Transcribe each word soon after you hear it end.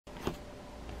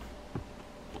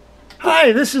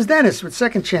Hi, this is Dennis with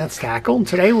Second Chance Tackle, and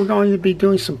today we're going to be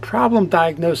doing some problem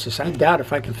diagnosis. I doubt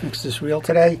if I can fix this reel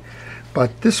today,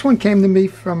 but this one came to me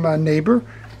from a neighbor,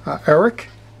 Eric,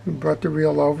 who brought the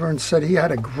reel over and said he had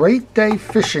a great day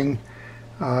fishing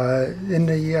in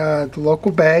the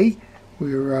local bay.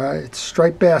 It's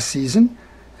striped bass season,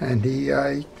 and he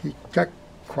got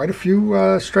quite a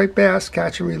few striped bass,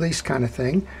 catch and release kind of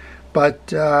thing.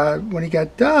 But when he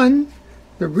got done,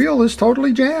 the reel is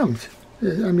totally jammed.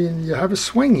 I mean, you have a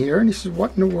swing here, and he says,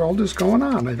 what in the world is going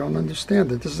on? I don't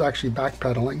understand it. This is actually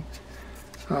backpedaling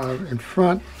in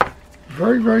front.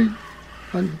 Very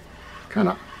kind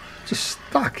of just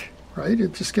stuck, right?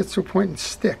 It just gets to a point and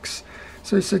sticks.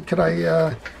 So he said, could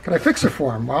I fix it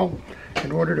for him? Well,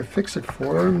 in order to fix it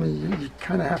for him, you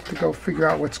kind of have to go figure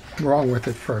out what's wrong with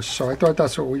it first. So I thought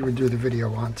that's what we would do the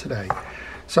video on today.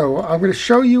 So I'm going to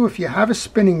show you, if you have a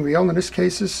spinning reel, in this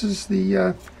case this is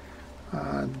the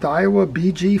Daiwa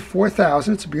BG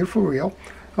 4000. It's a beautiful reel.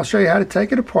 I'll show you how to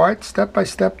take it apart step by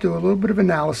step, do a little bit of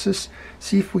analysis,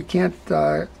 see if we can't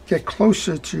get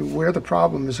closer to where the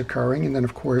problem is occurring, and then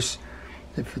of course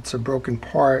if it's a broken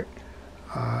part,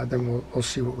 then we'll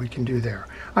see what we can do there.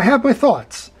 I have my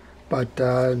thoughts, but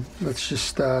let's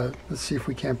see if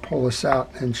we can't pull this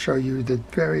out and show you the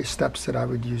various steps that I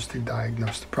would use to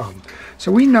diagnose the problem.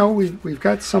 So we know we've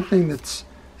got something that's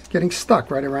getting stuck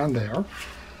right around there.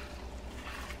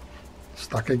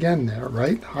 Stuck again there,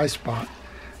 right? High spot.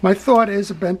 My thought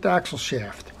is a bent axle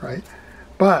shaft, right?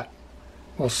 But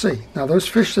we'll see. Now those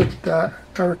fish that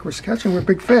Eric was catching were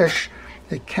big fish.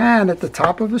 It can, at the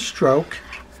top of a stroke,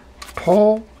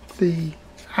 pull the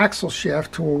axle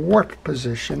shaft to a warp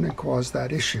position and cause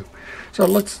that issue. So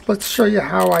let's show you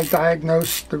how I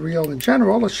diagnose the reel in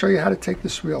general. Let's show you how to take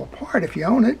this reel apart if you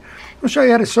own it. We'll show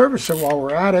you how to service it while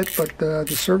we're at it, but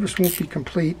the service won't be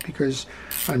complete because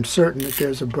I'm certain that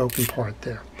there's a broken part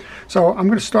there. So I'm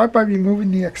going to start by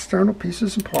removing the external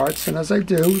pieces and parts, and as I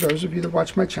do, those of you that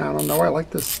watch my channel know I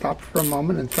like to stop for a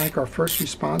moment and thank our first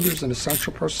responders and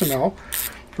essential personnel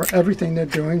for everything they're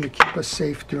doing to keep us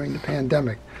safe during the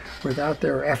pandemic. Without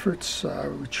their efforts,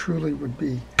 we truly would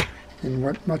be in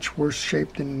much worse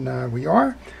shape than we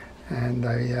are, and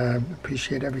I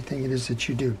appreciate everything it is that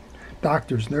you do.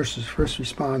 Doctors, nurses, first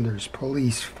responders,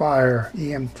 police, fire,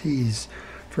 EMTs,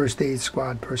 first aid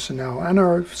squad personnel, and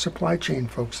our supply chain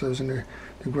folks, those in the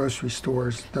grocery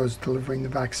stores, those delivering the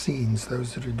vaccines,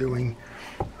 those that are doing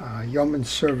yeoman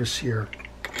service here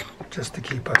just to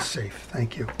keep us safe.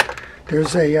 Thank you.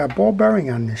 There's a ball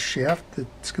bearing on this shaft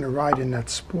that's going to ride in that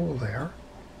spool there.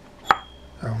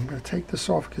 So I'm going to take this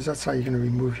off because that's how you're going to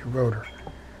remove your rotor.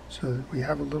 So we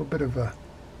have a little bit of a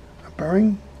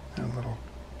bearing and a little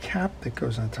cap that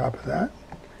goes on top of that.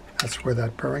 That's where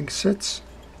that bearing sits.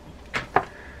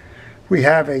 We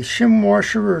have a shim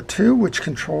washer or two which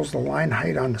controls the line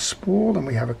height on the spool, and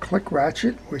we have a click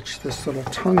ratchet which this little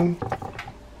tongue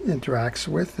interacts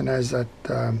with, and as that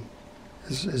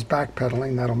is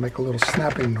backpedaling, that'll make a little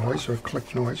snapping noise or a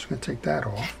click noise. We're going to take that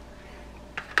off.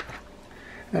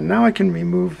 And now I can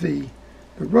remove the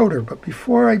rotor, but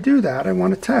before I do that I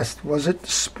want to test, was it the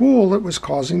spool that was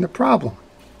causing the problem?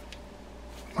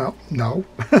 Well, no.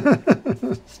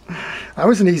 That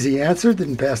was an easy answer.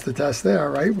 Didn't pass the test there,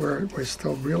 right? We're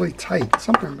still really tight.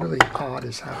 Something really odd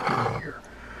is happening here.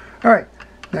 All right,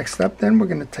 next up then, we're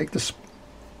going to take the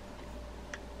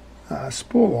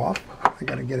spool off. I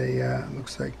got to get a,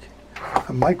 looks like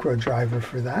a micro driver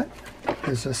for that.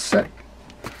 There's a set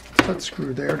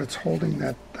screw there that's holding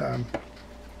that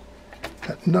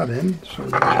that nut in, so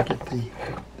we're going to get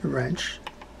the wrench,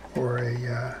 or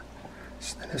in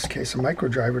this case a micro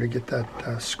driver to get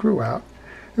that screw out.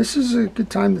 This is a good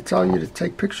time to tell you to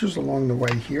take pictures along the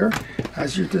way here.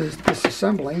 As you're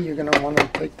disassembling, you're going to want to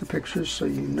take the pictures so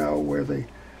you know where the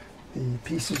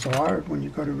pieces are when you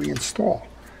go to reinstall.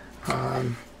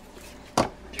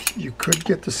 You could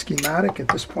get the schematic. At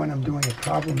this point I'm doing a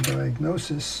problem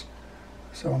diagnosis,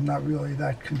 so I'm not really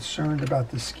that concerned about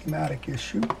the schematic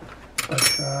issue,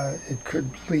 but it could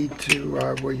lead to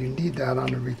where you need that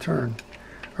on the return.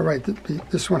 All right,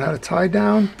 this one had a tie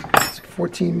down. It's a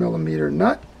 14 millimeter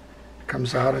nut. It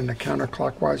comes out in a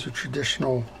counterclockwise or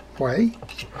traditional way,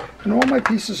 and all my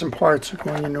pieces and parts are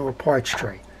going into a parts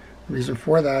tray. The reason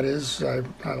for that is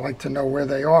I like to know where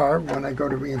they are when I go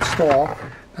to reinstall.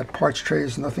 That parts tray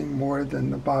is nothing more than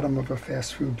the bottom of a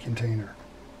fast food container.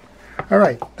 All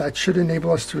right, that should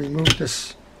enable us to remove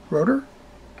this rotor.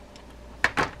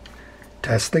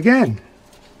 Test again.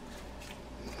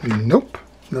 Nope,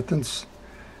 nothing's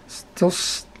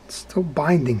still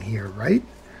binding here, right?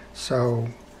 So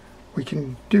we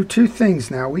can do two things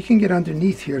now. We can get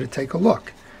underneath here to take a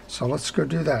look. So let's go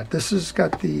do that. This has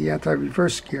got the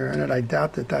anti-reverse gear in it. I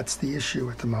doubt that that's the issue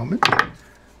at the moment.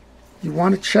 You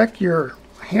want to check your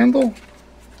handle.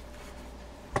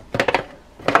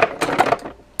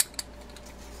 I'm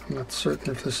not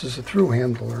certain if this is a through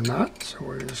handle or not, so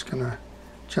we're just going to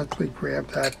gently grab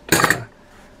that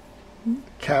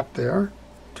cap there,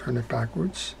 turn it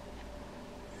backwards,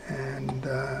 and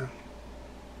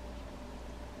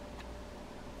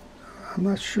I'm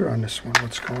not sure on this one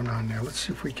what's going on there. Let's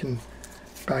see if we can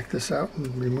back this out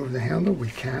and remove the handle. We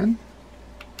can.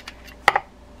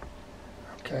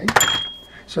 Okay,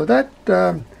 so that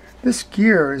this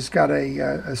gear has got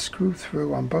a screw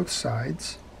through on both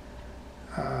sides,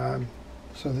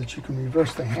 so that you can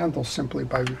reverse the handle simply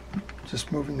by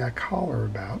just moving that collar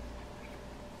about.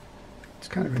 It's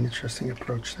kind of an interesting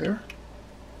approach there.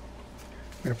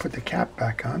 I'm going to put the cap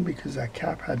back on because that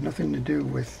cap had nothing to do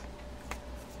with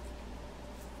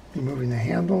removing the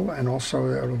handle, and also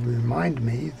it will remind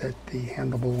me that the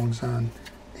handle belongs on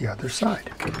the other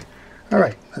side. All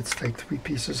right, let's take 3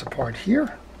 pieces apart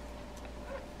here.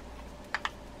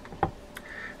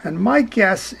 And my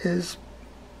guess is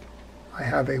I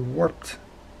have a warped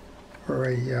or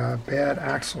a bad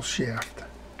axle shaft.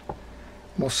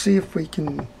 We'll see if we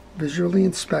can visually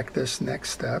inspect this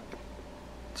next step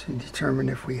to determine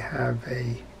if we have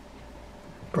a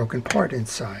broken part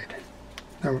inside.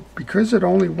 Now, because it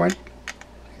only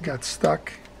got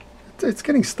stuck, it's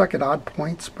getting stuck at odd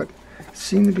points, but it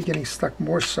seemed to be getting stuck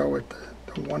more so at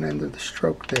the one end of the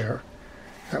stroke there.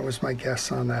 That was my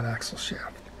guess on that axle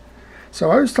shaft. So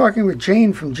I was talking with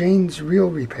Jane from Jane's Reel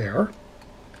Repair,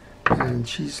 and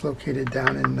she's located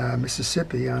down in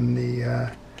Mississippi on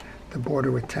the border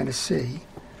with Tennessee.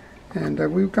 And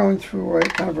we were going through a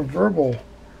kind of a verbal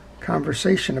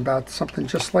conversation about something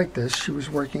just like this. She was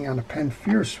working on a Penn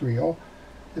Fierce reel.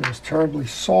 It was terribly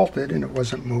salted and it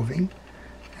wasn't moving,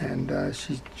 and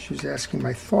she was asking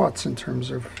my thoughts in terms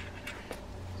of,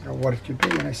 you know, what it could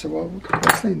be. And I said, well, the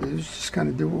best thing to do is just kind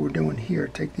of do what we're doing here,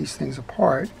 take these things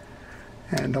apart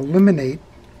and eliminate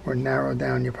or narrow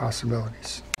down your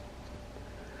possibilities.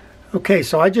 Okay,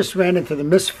 so I just ran into the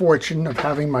misfortune of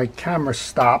having my camera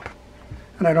stop,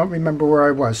 and I don't remember where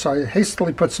I was, so I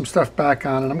hastily put some stuff back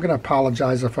on, and I'm going to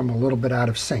apologize if I'm a little bit out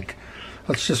of sync.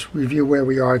 Let's just review where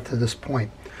we are to this point.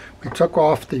 We took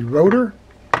off the rotor,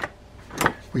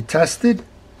 we tested,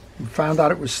 we found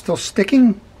out it was still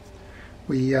sticking.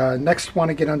 We next want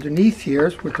to get underneath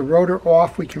here. With the rotor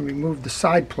off, we can remove the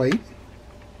side plate.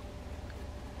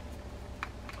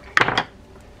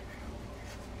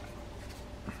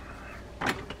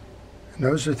 And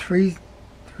those are three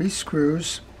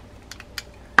screws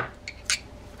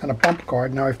and a bump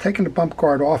guard. Now I've taken the bump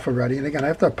guard off already, and again I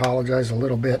have to apologize a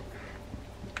little bit.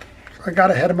 I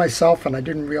got ahead of myself and I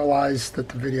didn't realize that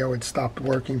the video had stopped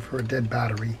working for a dead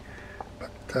battery. But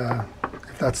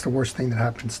if that's the worst thing that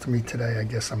happens to me today, I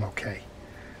guess I'm okay.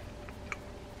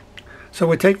 So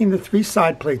we're taking the 3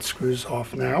 side plate screws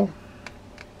off now.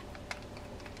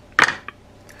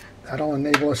 That'll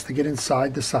enable us to get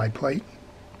inside the side plate.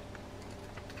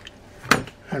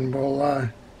 And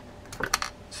we'll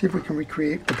see if we can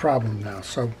recreate the problem now.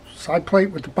 So side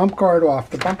plate with the bump guard off.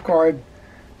 The bump guard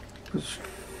was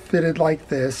fitted like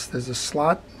this. There's a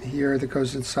slot here that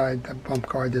goes inside the bump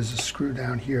guard. There's a screw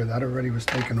down here. That already was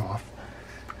taken off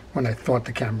when I thought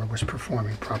the camera was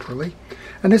performing properly.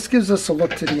 And this gives us a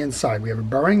look to the inside. We have a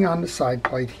bearing on the side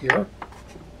plate here.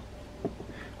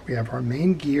 We have our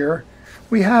main gear.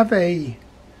 We have a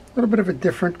little bit of a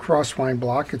different crosswind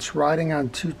block. It's riding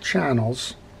on 2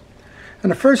 channels. And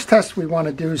the first test we want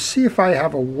to do is see if I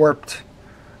have a warped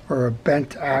or a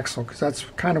bent axle, because that's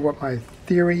kind of what my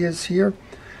theory is here.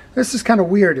 This is kind of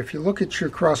weird. If you look at your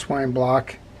crosswind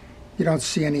block, you don't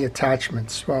see any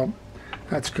attachments. Well,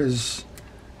 that's because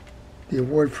the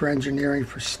award for engineering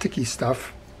for sticky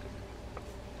stuff,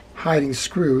 hiding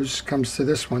screws, comes to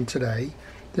this one today.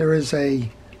 There is a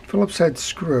Phillips head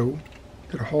screw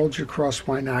that holds your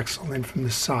crosswind axle in from the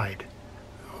side.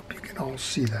 I hope you can all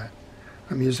see that.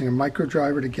 I'm using a micro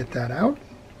driver to get that out.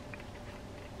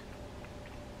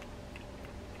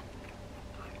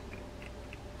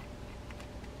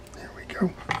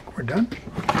 We're done.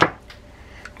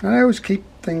 And I always keep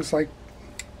things like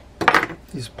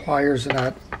these pliers and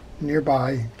that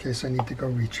nearby in case I need to go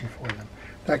reaching for them.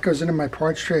 That goes into my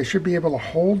parts tray. I should be able to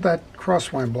hold that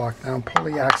crosswind block down, pull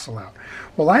the axle out.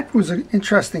 Well, that was an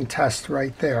interesting test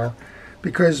right there,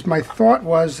 because my thought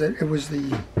was that it was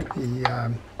the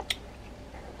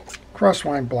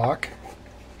crosswind block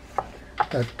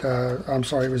that, I'm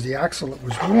sorry, it was the axle that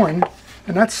was worn,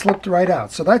 and that slipped right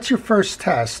out. So that's your first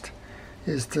test,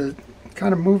 is to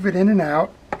kind of move it in and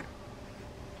out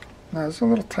Now there's a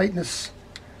little tightness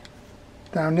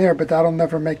down there, but that'll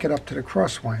never make it up to the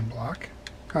crosswind block.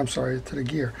 I'm sorry, to the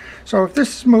gear. So if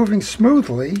this is moving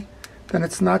smoothly, then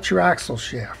it's not your axle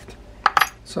shaft.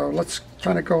 So let's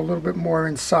kind of go a little bit more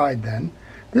inside then.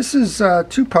 This is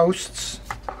 2 posts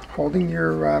holding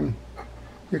your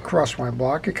crosswind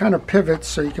block. It kind of pivots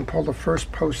so you can pull the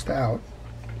first post out.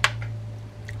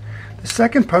 The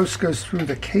second post goes through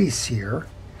the case here.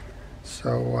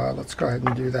 So let's go ahead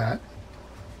and do that.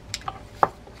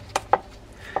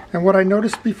 And what I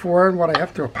noticed before, and what I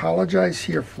have to apologize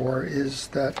here for, is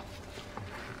that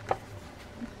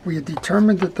we had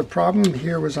determined that the problem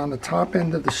here was on the top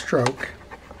end of the stroke.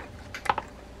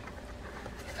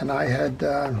 And I had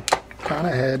gone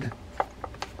ahead,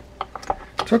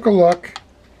 took a look,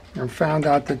 and found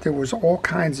out that there was all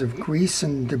kinds of grease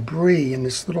and debris in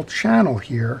this little channel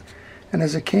here. And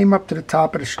as it came up to the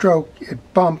top of the stroke,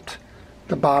 it bumped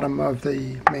the bottom of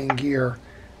the main gear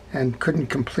and couldn't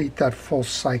complete that full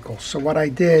cycle. So what I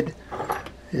did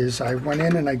is I went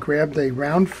in and I grabbed a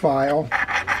round file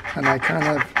and I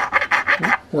kind of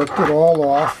worked it all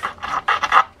off,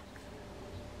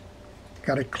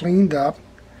 got it cleaned up,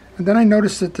 and then I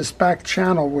noticed that this back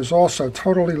channel was also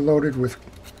totally loaded with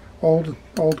old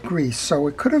grease. So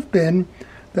it could have been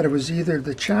that it was either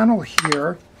the channel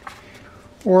here,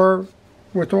 or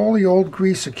with all the old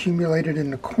grease accumulated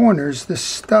in the corners, this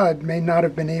stud may not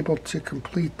have been able to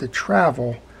complete the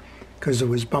travel because it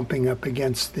was bumping up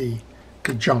against the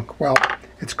junk. Well,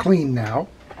 it's clean now,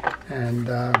 and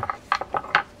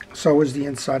so is the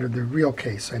inside of the reel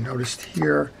case. I noticed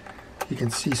here, you can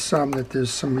see that there's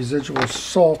some residual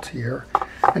salt here,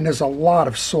 and there's a lot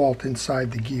of salt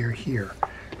inside the gear here.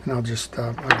 And I'll just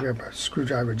I'll grab a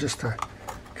screwdriver just to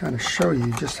kind of show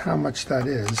you just how much that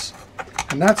is.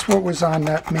 And that's what was on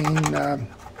that main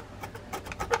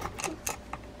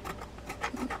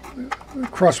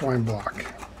crosswind block.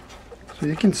 So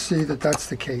you can see that that's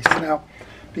the case. Now,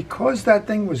 because that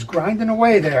thing was grinding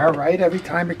away there, right, every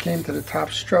time it came to the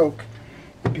top stroke,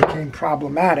 it became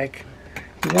problematic.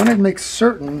 You want to make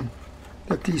certain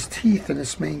that these teeth in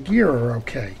this main gear are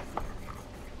okay.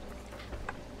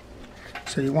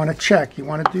 So you want to check. You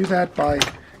want to do that by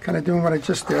kind of doing what I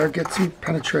just did. Get some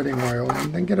penetrating oil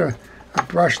and then get a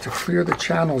brush to clear the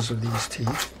channels of these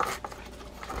teeth.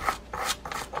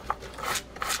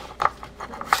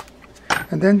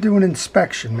 And then do an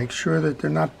inspection. Make sure that they're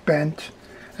not bent.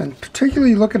 And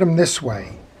particularly look at them this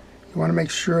way. You want to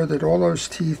make sure that all those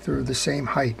teeth are the same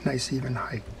height, nice even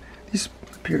height. These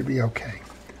appear to be okay.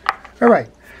 All right,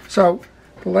 so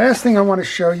the last thing I want to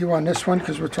show you on this one,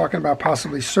 because we're talking about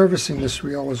possibly servicing this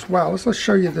reel as well, is let's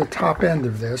show you the top end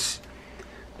of this.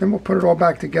 Then we'll put it all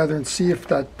back together and see if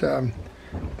that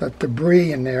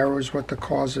debris in there was what the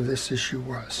cause of this issue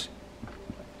was.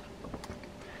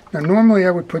 Now normally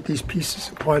I would put these pieces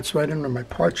and parts right into my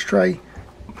parts tray,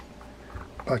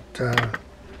 but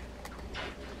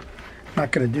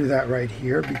not going to do that right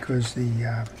here because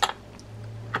the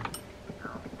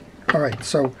alright,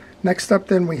 so next up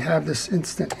then we have this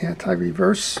instant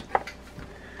anti-reverse.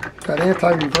 That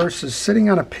anti-reverse is sitting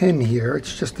on a pin here.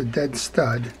 It's just a dead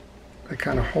stud that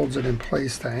kind of holds it in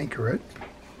place to anchor it.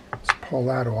 Let's pull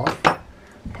that off.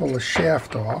 Pull the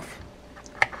shaft off.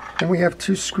 Then we have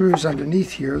 2 screws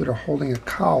underneath here that are holding a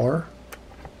collar.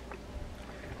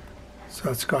 So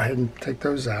let's go ahead and take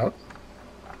those out.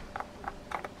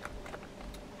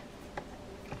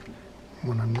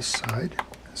 One on this side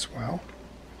as well.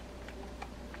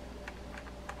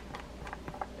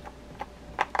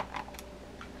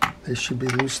 They should be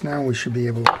loose now. We should be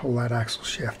able to pull that axle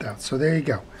shaft out. So there you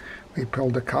go. We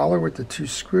pulled the collar with the 2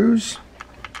 screws.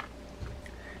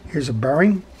 Here's a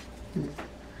bearing.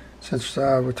 Since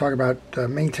we're talking about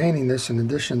maintaining this in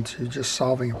addition to just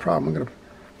solving a problem, I'm going to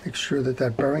make sure that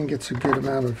that bearing gets a good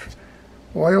amount of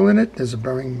oil in it. There's a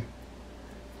bearing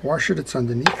washer that's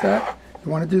underneath that.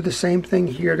 You want to do the same thing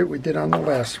here that we did on the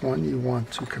last one. You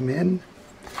want to come in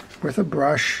with a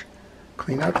brush,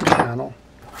 clean out the channel.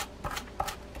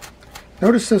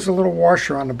 Notice there's a little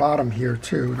washer on the bottom here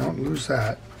too. Don't lose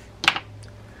that.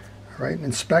 All right,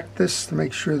 inspect this to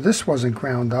make sure this wasn't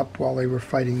ground up while they were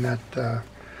fighting that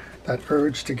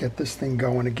urge to get this thing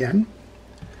going again.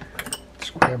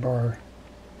 Let's grab our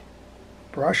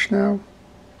brush now.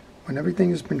 When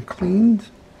everything has been cleaned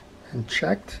and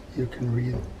checked, you can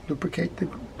re-lubricate the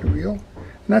reel.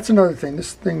 And that's another thing.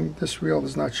 This reel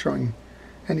is not showing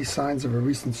any signs of a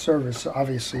recent service.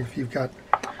 Obviously, if you've got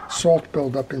salt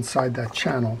buildup inside that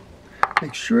channel,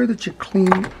 make sure that you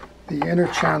clean the inner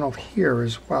channel here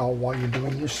as well while you're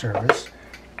doing your service.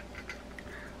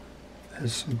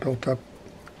 There's some built up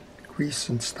grease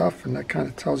and stuff, and that kind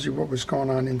of tells you what was going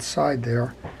on inside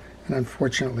there. And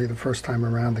unfortunately, the first time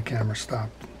around, the camera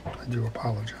stopped. I do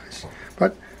apologize.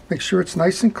 But make sure it's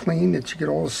nice and clean, that you get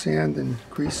all the sand and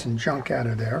grease and junk out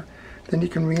of there. Then you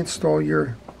can reinstall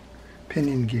your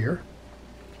pinion gear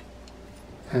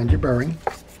and your bearing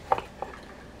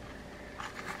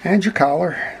and your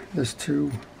collar. There's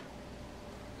 2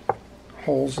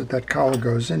 holes that collar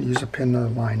goes in. Use a pin to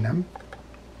align them.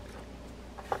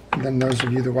 And then those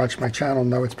of you that watch my channel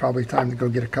know it's probably time to go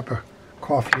get a cup of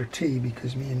coffee or tea,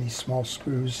 because me and these small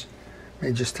screws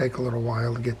may just take a little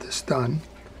while to get this done.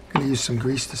 I'm going to use some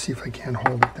grease to see if I can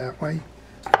hold it that way.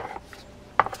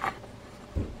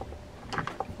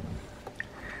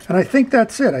 And I think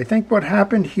that's it. I think what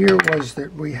happened here was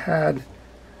that we had,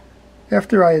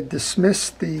 after I had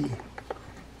dismissed the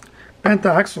bent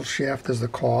axle shaft as the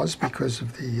cause because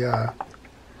of the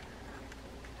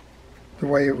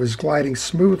way it was gliding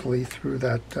smoothly through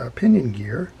that pinion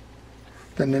gear,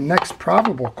 then the next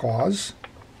probable cause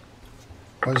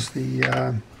was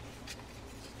the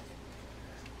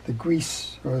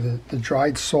grease, or the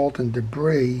dried salt and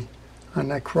debris on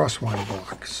that crosswind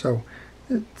block. So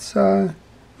it's a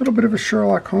little bit of a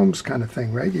Sherlock Holmes kind of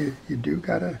thing, right? You do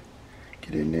gotta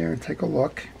get in there and take a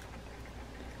look.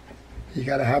 You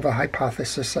gotta have a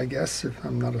hypothesis, I guess. If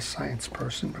I'm not a science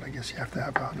person, but I guess you have to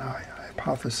have a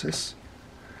hypothesis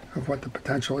of what the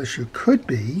potential issue could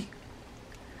be.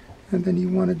 And then you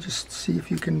want to just see if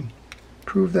you can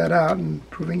prove that out, and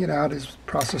proving it out is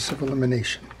process of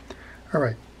elimination. All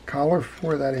right, collar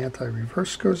for that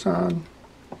anti-reverse goes on.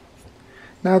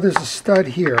 Now there's a stud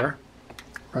here,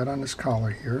 right on this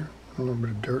collar here. A little bit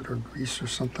of dirt or grease or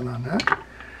something on that.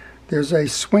 There's a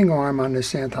swing arm on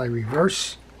this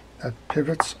anti-reverse that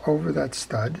pivots over that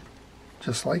stud,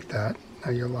 just like that.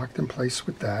 Now you're locked in place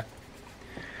with that.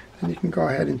 Then you can go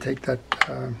ahead and take that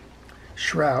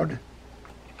shroud,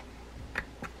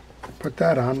 put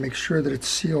that on, make sure that it's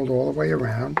sealed all the way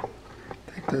around.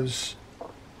 Take those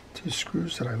 2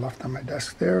 screws that I left on my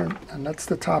desk there, and that's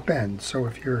the top end. So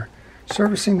if you're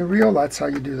servicing the reel, that's how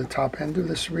you do the top end of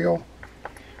this reel.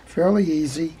 Fairly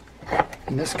easy.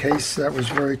 In this case, that was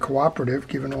very cooperative,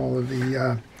 given all of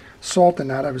the salt in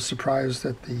that. I was surprised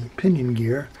that the pinion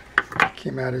gear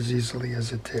came out as easily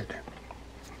as it did.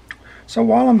 So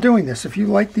while I'm doing this, if you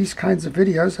like these kinds of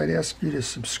videos, I'd ask you to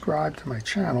subscribe to my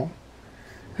channel.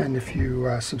 And if you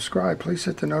subscribe, please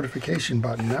hit the notification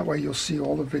button. That way you'll see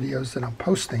all the videos that I'm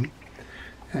posting.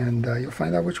 And you'll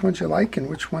find out which ones you like and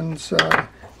which ones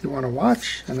you want to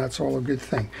watch. And that's all a good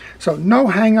thing. So no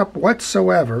hang up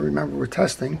whatsoever. Remember, we're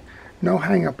testing. No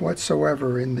hang up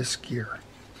whatsoever in this gear.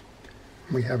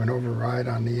 We have an override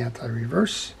on the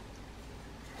anti-reverse.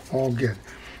 All good.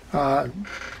 To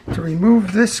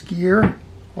remove this gear,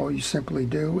 all you simply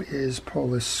do is pull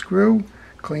this screw,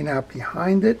 clean out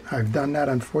behind it. I've done that,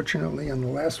 unfortunately, on the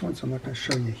last one, so I'm not going to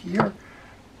show you here.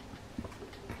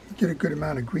 Get a good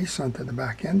amount of grease onto the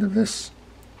back end of this.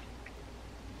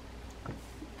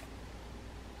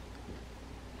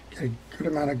 Get a good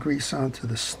amount of grease onto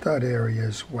the stud area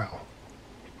as well.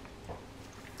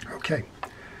 Okay.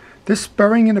 This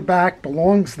bearing in the back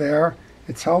belongs there.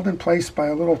 It's held in place by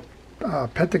a little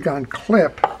pentagon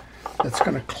clip that's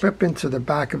going to clip into the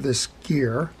back of this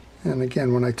gear. And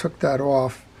again, when I took that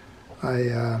off,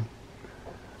 I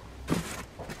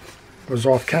was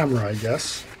off camera, I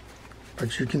guess.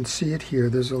 But you can see it here.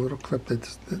 There's a little clip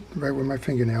that's right where my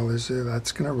fingernail is.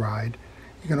 That's going to ride.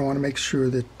 You're going to want to make sure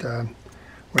that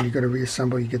when you go to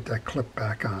reassemble, you get that clip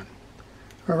back on.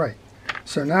 All right.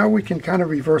 So now we can kind of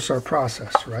reverse our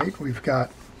process, right? We've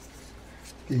got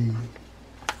the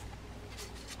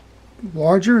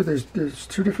larger, there's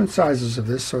 2 different sizes of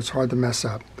this, so it's hard to mess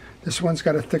up. This one's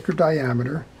got a thicker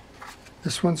diameter.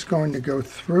 This one's going to go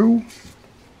through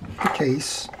the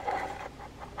case,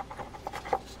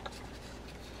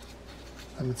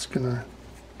 and it's going to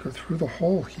go through the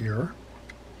hole here.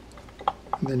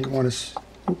 And then you want to,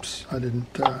 oops, I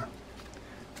didn't, as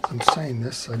I'm saying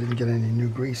this, I didn't get any new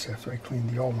grease after I cleaned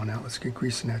the old one out. Let's get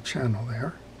grease in that channel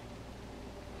there.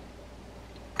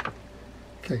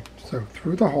 Okay, so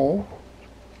through the hole,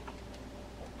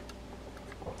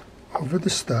 over the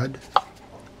stud,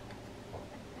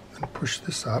 and push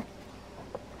this up,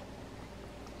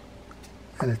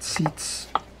 and it seats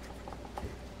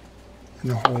in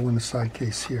the hole in the side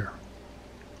case here.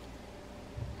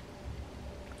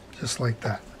 Just like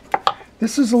that.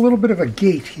 This is a little bit of a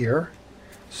gate here,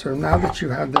 so now that you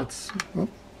have that, oh,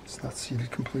 it's not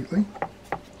seated completely.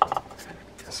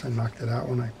 Guess I knocked it out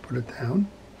when I put it down.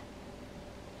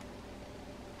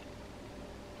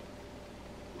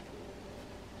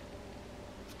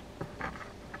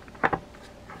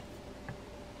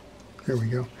 There we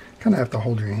go. Kind of have to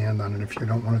hold your hand on it if you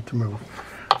don't want it to move.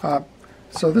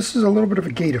 So this is a little bit of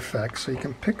a gate effect. So you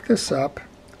can pick this up,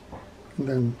 and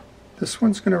then this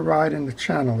one's going to ride in the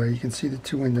channel there. You can see the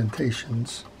two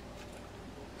indentations.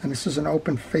 And this is an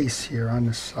open face here on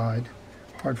this side.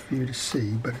 Hard for you to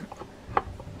see, but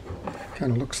it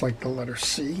kind of looks like the letter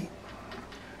C.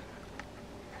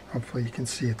 Hopefully you can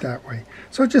see it that way.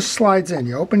 So it just slides in.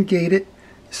 You open gate it,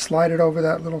 you slide it over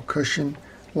that little cushion,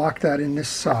 lock that in this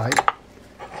side.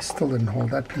 I still didn't hold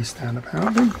that piece down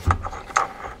apparently.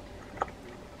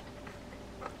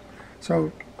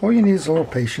 So all you need is a little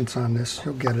patience on this.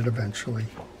 You'll get it eventually.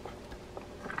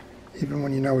 Even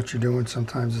when you know what you're doing,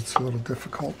 sometimes it's a little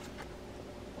difficult.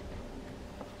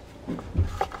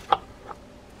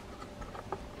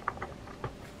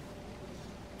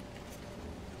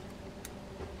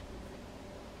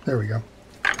 There we go.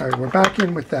 All right, we're back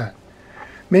in with that.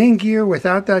 Main gear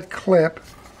without that clip,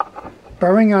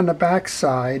 bearing on the back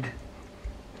side.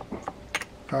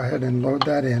 Go ahead and load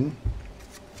that in.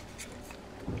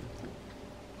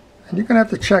 And you're going to have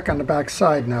to check on the back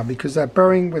side now because that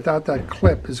bearing without that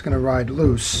clip is going to ride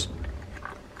loose.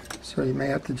 So you may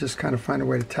have to just kind of find a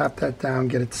way to tap that down,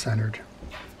 get it centered.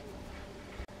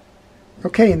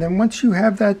 Okay, and then once you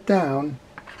have that down,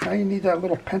 now you need that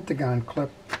little pentagon clip.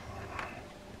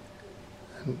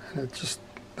 And it just,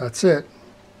 that's it.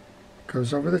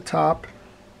 Goes over the top.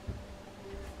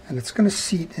 And it's going to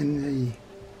seat in the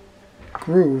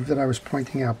groove that I was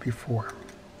pointing out before.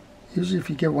 Usually if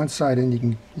you get one side in,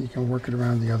 you can work it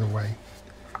around the other way.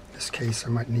 In this case, I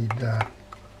might need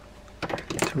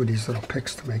two of these little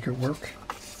picks to make it work.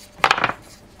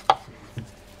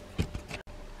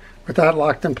 With that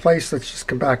locked in place, let's just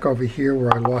come back over here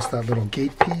where I lost that little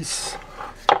gate piece.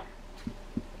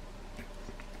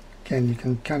 Again, you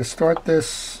can kind of start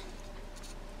this.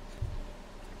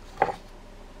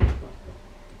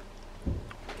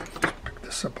 Pick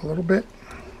this up a little bit.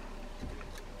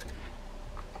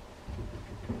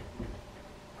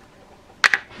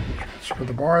 For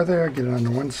the bar there, get it on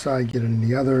the one side, get it on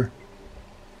the other.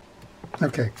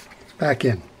 Okay, back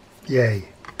in. Yay.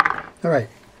 All right,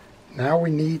 now we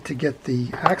need to get the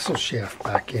axle shaft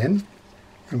back in,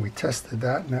 and we tested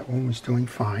that, and that one was doing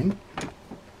fine.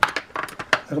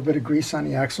 A little bit of grease on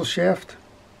the axle shaft.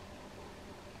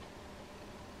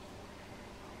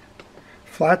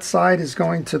 Flat side is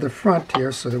going to the front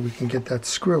here so that we can get that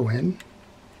screw in.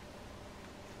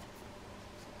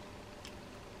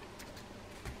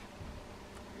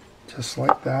 Just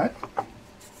like that.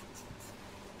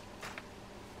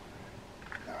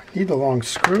 Now I need a long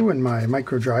screw in my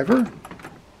micro driver.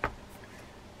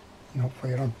 And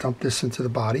hopefully I don't dump this into the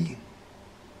body.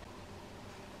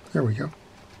 There we go.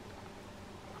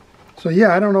 So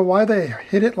yeah, I don't know why they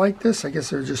hit it like this. I guess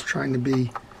they're just trying to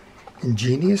be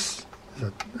ingenious. Is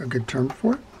that a good term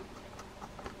for it?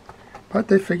 But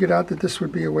they figured out that this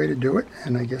would be a way to do it,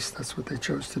 and I guess that's what they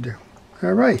chose to do.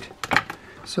 All right,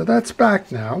 so that's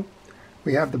back now.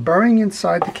 We have the bearing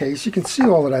inside the case. You can see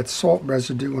all of that salt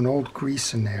residue and old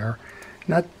grease in there.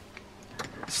 Not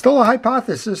still a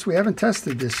hypothesis. We haven't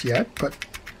tested this yet, but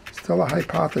still a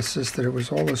hypothesis that it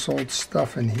was all this old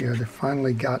stuff in here that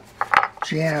finally got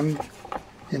jammed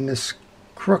in this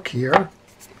crook here,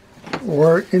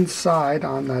 or inside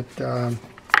on that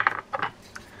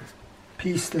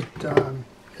piece that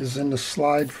is in the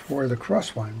slide for the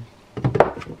crosswind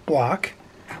block.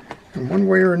 And one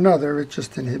way or another, it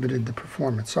just inhibited the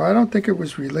performance. So I don't think it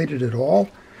was related at all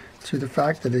to the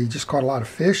fact that he just caught a lot of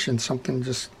fish and something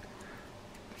just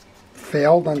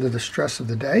failed under the stress of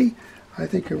the day. I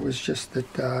think it was just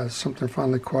that something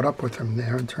finally caught up with him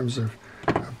there in terms of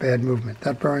bad movement.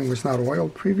 That bearing was not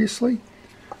oiled previously.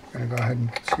 I'm going to go ahead and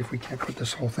see if we can't put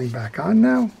this whole thing back on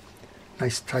now.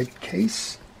 Nice tight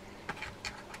case.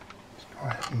 Let's go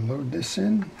ahead and load this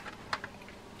in.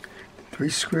 3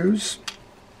 screws.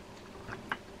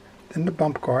 Then the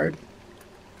bump guard.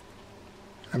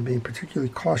 I'm being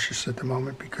particularly cautious at the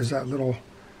moment because that little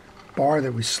bar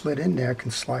that we slid in there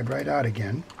can slide right out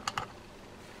again.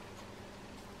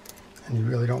 And you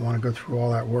really don't want to go through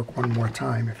all that work one more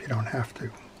time if you don't have to.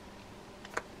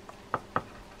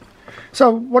 So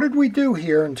what did we do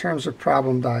here in terms of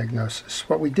problem diagnosis?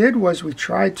 What we did was we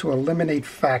tried to eliminate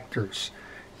factors.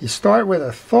 You start with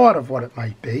a thought of what it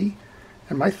might be,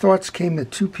 and my thoughts came to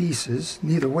 2 pieces,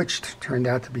 neither which turned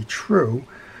out to be true.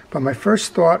 But my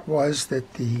first thought was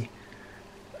that the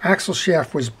axle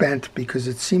shaft was bent because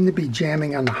it seemed to be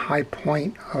jamming on the high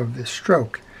point of the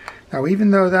stroke. Now,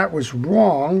 even though that was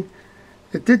wrong,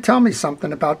 it did tell me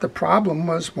something about the problem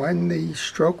was when the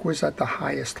stroke was at the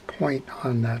highest point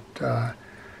on that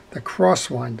the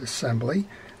crosswind assembly.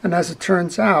 And as it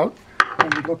turns out, when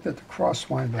we looked at the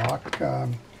crosswind block,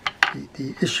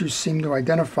 the issues seemed to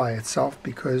identify itself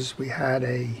because we had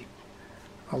a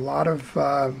lot of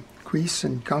grease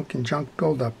and gunk and junk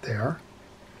buildup there,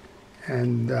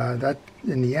 and that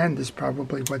in the end is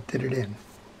probably what did it in.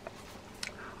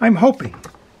 I'm hoping.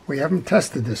 We haven't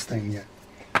tested this thing yet.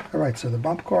 Alright, so the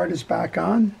bump guard is back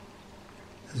on.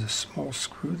 There's a small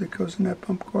screw that goes in that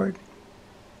bump guard.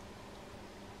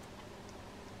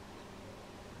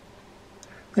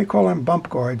 They call them bump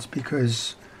guards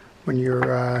because when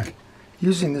you're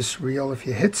using this reel, if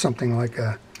you hit something like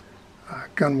a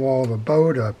gun wall of a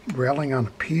boat, a railing on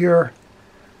a pier,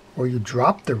 or you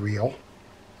drop the reel,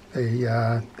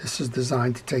 this is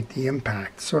designed to take the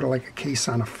impact, sort of like a case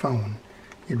on a phone.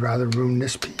 You'd rather ruin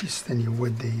this piece than you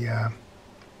would the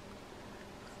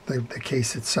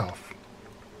case itself.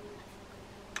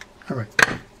 All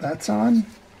right, that's on.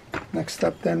 Next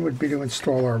step then would be to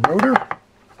install our rotor.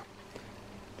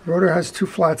 The rotor has two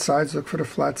flat sides. Look for the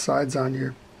flat sides on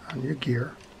your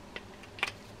gear.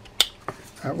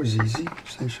 That was easy.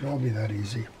 They should all be that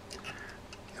easy.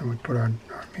 And we put our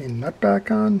main nut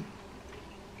back on.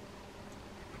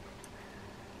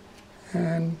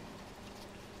 And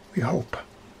we hope.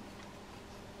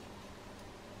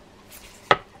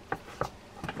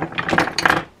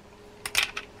 Tighten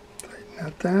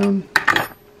that down.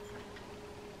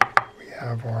 We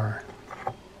have our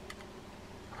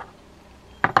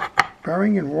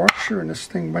bearing and washer, and this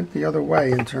thing went the other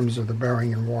way in terms of the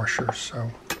bearing and washer, so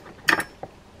I'm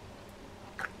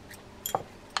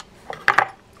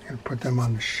going to put them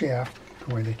on the shaft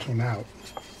the way they came out.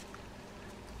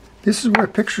 This is where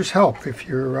pictures help. If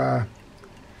you're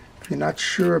not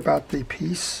sure about the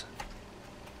piece,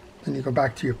 then you go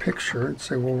back to your picture and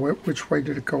say, well, which way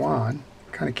did it go on?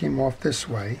 It kind of came off this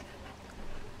way,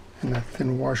 and that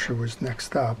thin washer was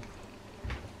next up,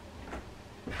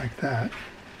 like that.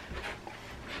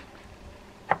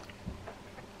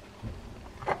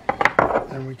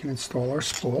 Then we can install our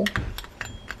spool.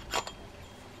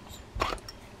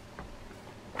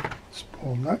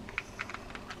 Spool nut.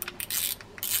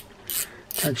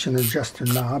 Tension adjuster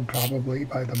knob, probably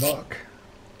by the book.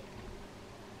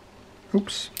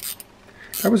 Oops.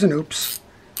 That was an oops.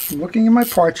 I'm looking in my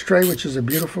parts tray, which is a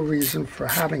beautiful reason for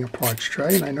having a parts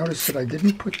tray, and I noticed that I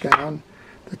didn't put down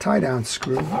the tie-down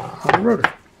screw on the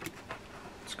rotor.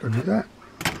 Let's go do that.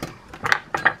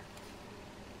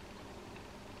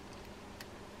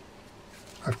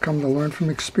 I've come to learn from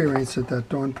experience that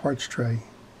darn parts tray,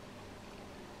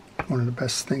 one of the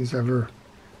best things ever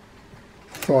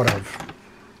thought of.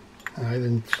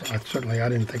 And certainly I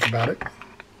didn't think about it.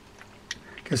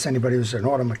 Guess anybody who's an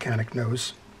auto mechanic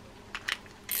knows.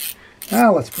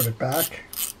 Now let's put it back.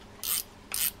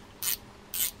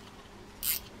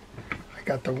 I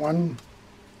got the one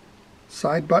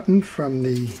side button from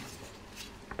the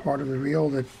part of the reel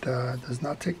that does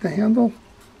not take the handle.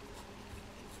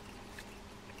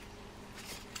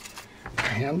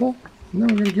 Handle, and then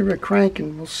we're going to give it a crank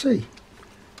and we'll see.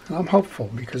 And I'm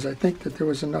hopeful because I think that there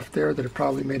was enough there that it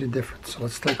probably made a difference. So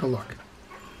let's take a look.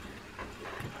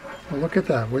 Well, look at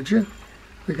that, would you?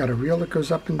 We got a reel that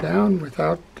goes up and down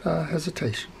without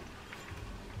hesitation.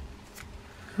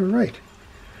 All right,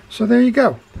 so there you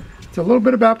go. It's a little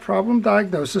bit about problem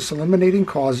diagnosis, eliminating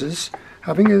causes,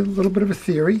 having a little bit of a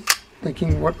theory,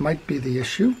 thinking what might be the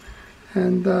issue,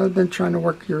 and then trying to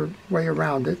work your way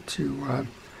around it to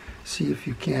see if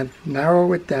you can't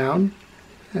narrow it down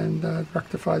and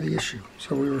rectify the issue.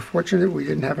 So we were fortunate we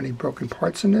didn't have any broken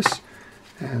parts in this,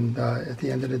 and at the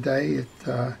end of the day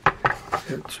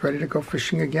it's ready to go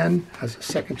fishing again, has a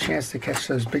second chance to catch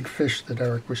those big fish that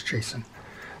Eric was chasing.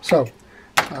 So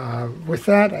with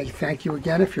that, I thank you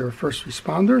again if you're a first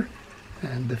responder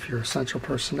and if you're essential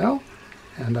personnel,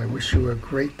 and I wish you a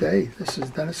great day. This is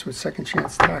Dennis with Second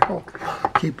Chance Tackle.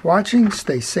 Keep watching,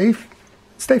 stay safe,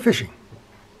 stay fishing.